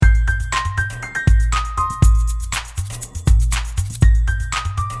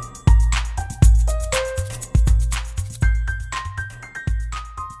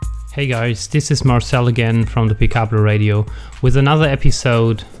Hey guys, this is Marcel again from the Picablo Radio with another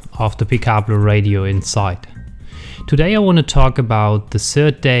episode of the Picablo Radio Inside. Today I want to talk about the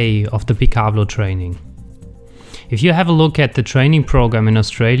third day of the Picablo training. If you have a look at the training program in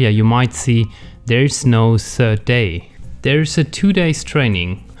Australia, you might see there is no third day. There is a 2 days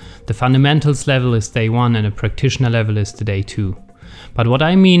training. The fundamentals level is day 1 and the practitioner level is the day 2. But what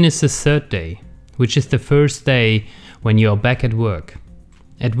I mean is the third day, which is the first day when you are back at work.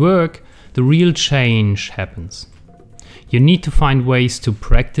 At work, the real change happens. You need to find ways to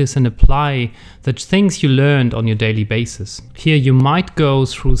practice and apply the things you learned on your daily basis. Here you might go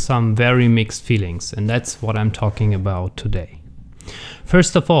through some very mixed feelings, and that's what I'm talking about today.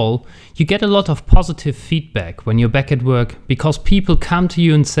 First of all, you get a lot of positive feedback when you're back at work because people come to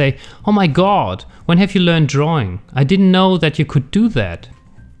you and say, "Oh my God, when have you learned drawing? I didn't know that you could do that."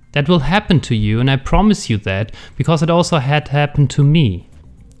 That will happen to you, and I promise you that because it also had happened to me.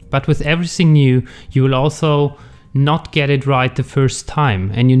 But with everything new, you will also not get it right the first time,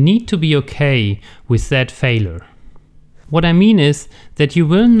 and you need to be okay with that failure. What I mean is that you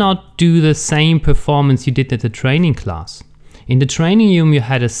will not do the same performance you did at the training class. In the training room, you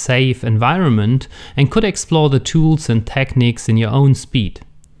had a safe environment and could explore the tools and techniques in your own speed.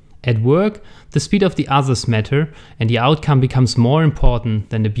 At work, the speed of the others matter, and the outcome becomes more important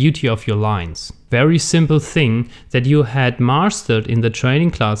than the beauty of your lines. Very simple thing that you had mastered in the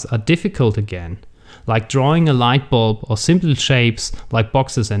training class are difficult again, like drawing a light bulb or simple shapes like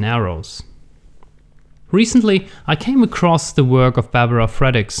boxes and arrows. Recently, I came across the work of Barbara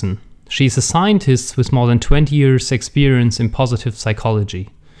Fredrickson. She's a scientist with more than 20 years experience in positive psychology.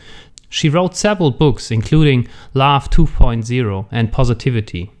 She wrote several books, including Love 2.0 and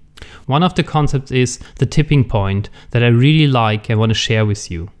Positivity. One of the concepts is the tipping point that I really like and want to share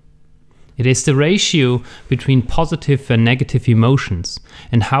with you. It is the ratio between positive and negative emotions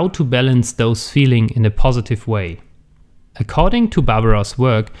and how to balance those feelings in a positive way. According to Barbara's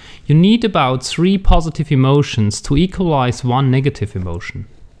work, you need about 3 positive emotions to equalize 1 negative emotion.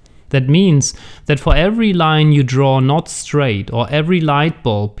 That means that for every line you draw not straight or every light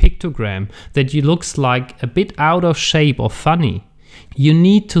bulb pictogram that looks like a bit out of shape or funny, you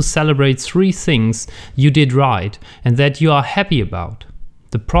need to celebrate 3 things you did right and that you are happy about.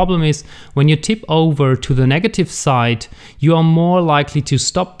 The problem is when you tip over to the negative side, you are more likely to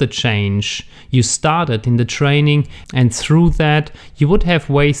stop the change you started in the training, and through that you would have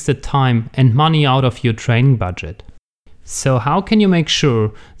wasted time and money out of your training budget. So how can you make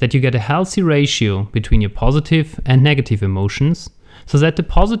sure that you get a healthy ratio between your positive and negative emotions so that the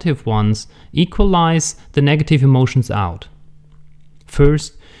positive ones equalize the negative emotions out?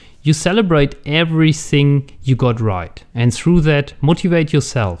 First, you celebrate everything you got right, and through that motivate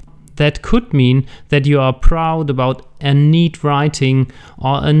yourself. That could mean that you are proud about a neat writing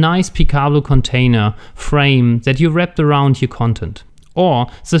or a nice Picablo container frame that you wrapped around your content. Or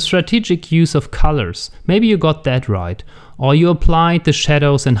the strategic use of colors, maybe you got that right, or you applied the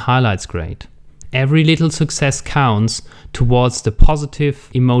shadows and highlights great. Every little success counts towards the positive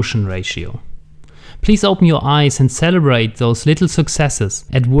emotion ratio. Please open your eyes and celebrate those little successes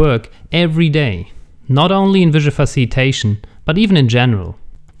at work every day, not only in visual facilitation, but even in general.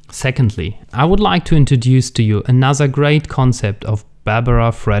 Secondly, I would like to introduce to you another great concept of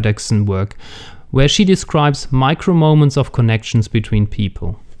Barbara Fredrickson's work, where she describes micro moments of connections between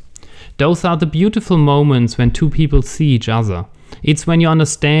people. Those are the beautiful moments when 2 people see each other. It's when you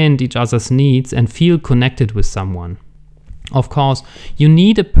understand each other's needs and feel connected with someone. Of course, you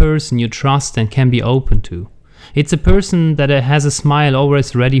need a person you trust and can be open to. It's a person that has a smile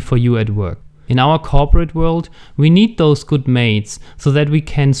always ready for you at work. In our corporate world, we need those good mates so that we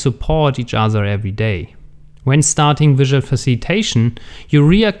can support each other every day. When starting visual facilitation, you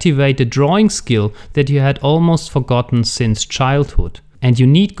reactivate a drawing skill that you had almost forgotten since childhood. And you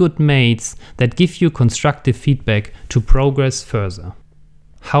need good mates that give you constructive feedback to progress further.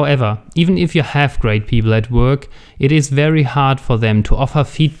 However, even if you have great people at work, it is very hard for them to offer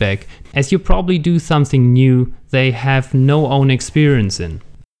feedback as you probably do something new they have no own experience in.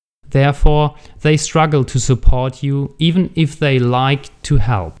 Therefore, they struggle to support you even if they like to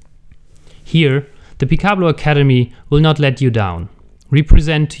help. Here, the Picablo Academy will not let you down. We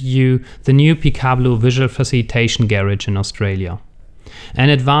present to you the new Picablo Visual Facilitation Garage in Australia. An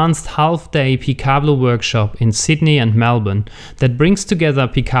advanced half-day Picablo workshop in Sydney and Melbourne that brings together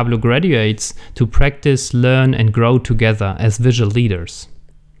Picablo graduates to practice, learn and grow together as visual leaders.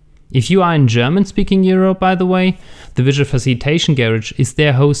 If you are in German-speaking Europe, by the way, the Visual Facilitation Garage is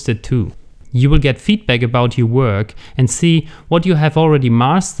there hosted too. You will get feedback about your work and see what you have already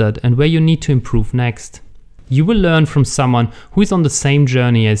mastered and where you need to improve next. You will learn from someone who is on the same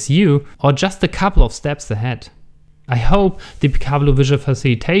journey as you or just a couple of steps ahead. I hope the Picablo Visual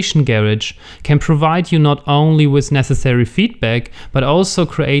Facilitation Garage can provide you not only with necessary feedback, but also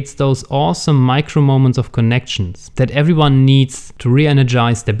creates those awesome micro moments of connections that everyone needs to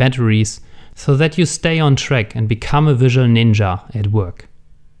re-energize their batteries so that you stay on track and become a visual ninja at work.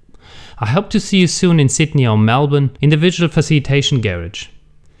 I hope to see you soon in Sydney or Melbourne in the Visual Facilitation Garage.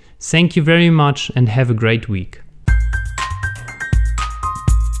 Thank you very much and have a great week.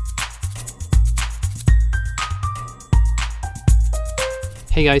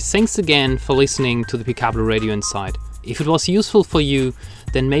 Hey guys, thanks again for listening to the Picablo Radio Inside. If it was useful for you,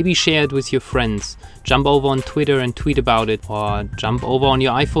 then maybe share it with your friends. Jump over on Twitter and tweet about it, or jump over on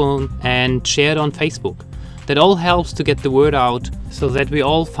your iPhone and share it on Facebook. That all helps to get the word out so that we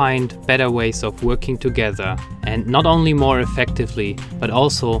all find better ways of working together, and not only more effectively, but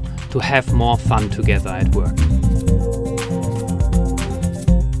also to have more fun together at work.